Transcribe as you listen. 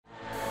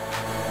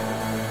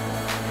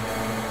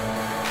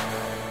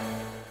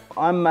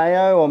I'm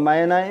Mayo, or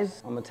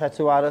Mayonnaise. I'm a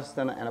tattoo artist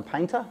and a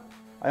painter.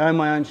 I own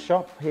my own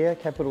shop here,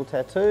 Capital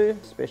Tattoo,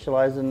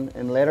 specialise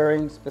in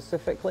lettering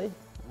specifically.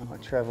 I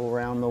travel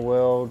around the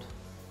world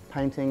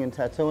painting and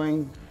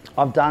tattooing.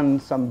 I've done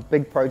some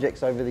big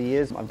projects over the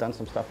years. I've done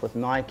some stuff with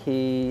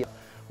Nike.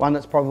 One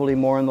that's probably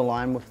more in the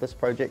line with this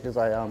project is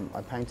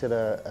I painted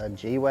a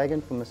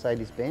G-Wagon for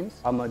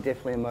Mercedes-Benz. I'm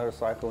definitely a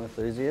motorcycle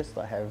enthusiast.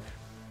 I have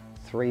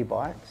 3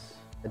 bikes.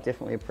 I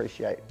definitely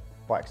appreciate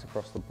bikes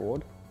across the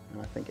board,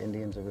 and I think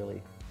Indian's a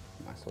really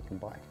nice looking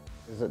bike.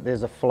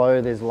 There's a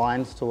flow, there's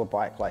lines to a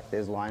bike like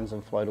there's lines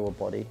and flow to a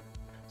body.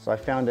 So I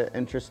found it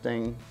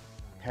interesting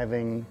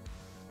having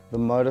the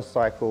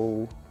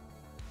motorcycle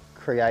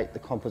create the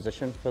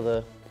composition for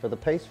the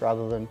piece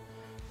rather than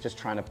just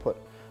trying to put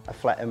a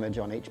flat image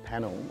on each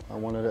panel. I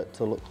wanted it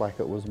to look like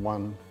it was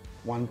one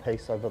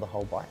piece over the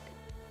whole bike.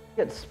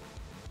 It's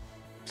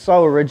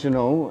so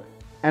original,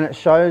 and it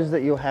shows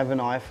that you'll have an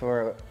eye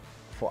for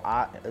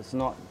art. It's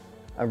not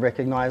a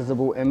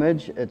recognizable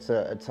image, it's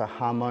a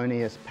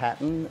harmonious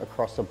pattern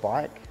across a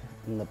bike,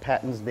 and the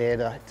pattern's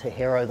there to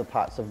hero the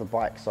parts of the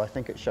bike. So I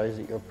think it shows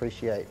that you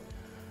appreciate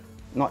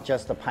not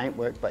just the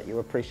paintwork, but you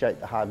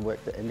appreciate the hard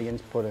work that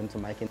Indians put into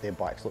making their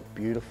bikes look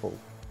beautiful.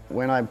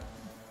 When I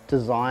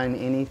design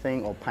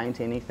anything or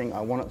paint anything,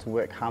 I want it to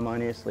work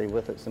harmoniously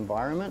with its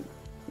environment.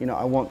 You know,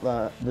 I want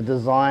the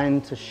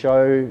design to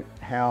show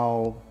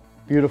how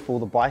beautiful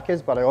the bike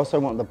is, but I also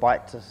want the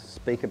bike to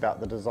speak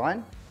about the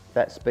design.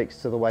 That speaks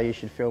to the way you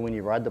should feel when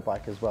you ride the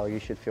bike as well. You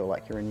should feel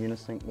like you're in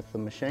unison with the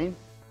machine.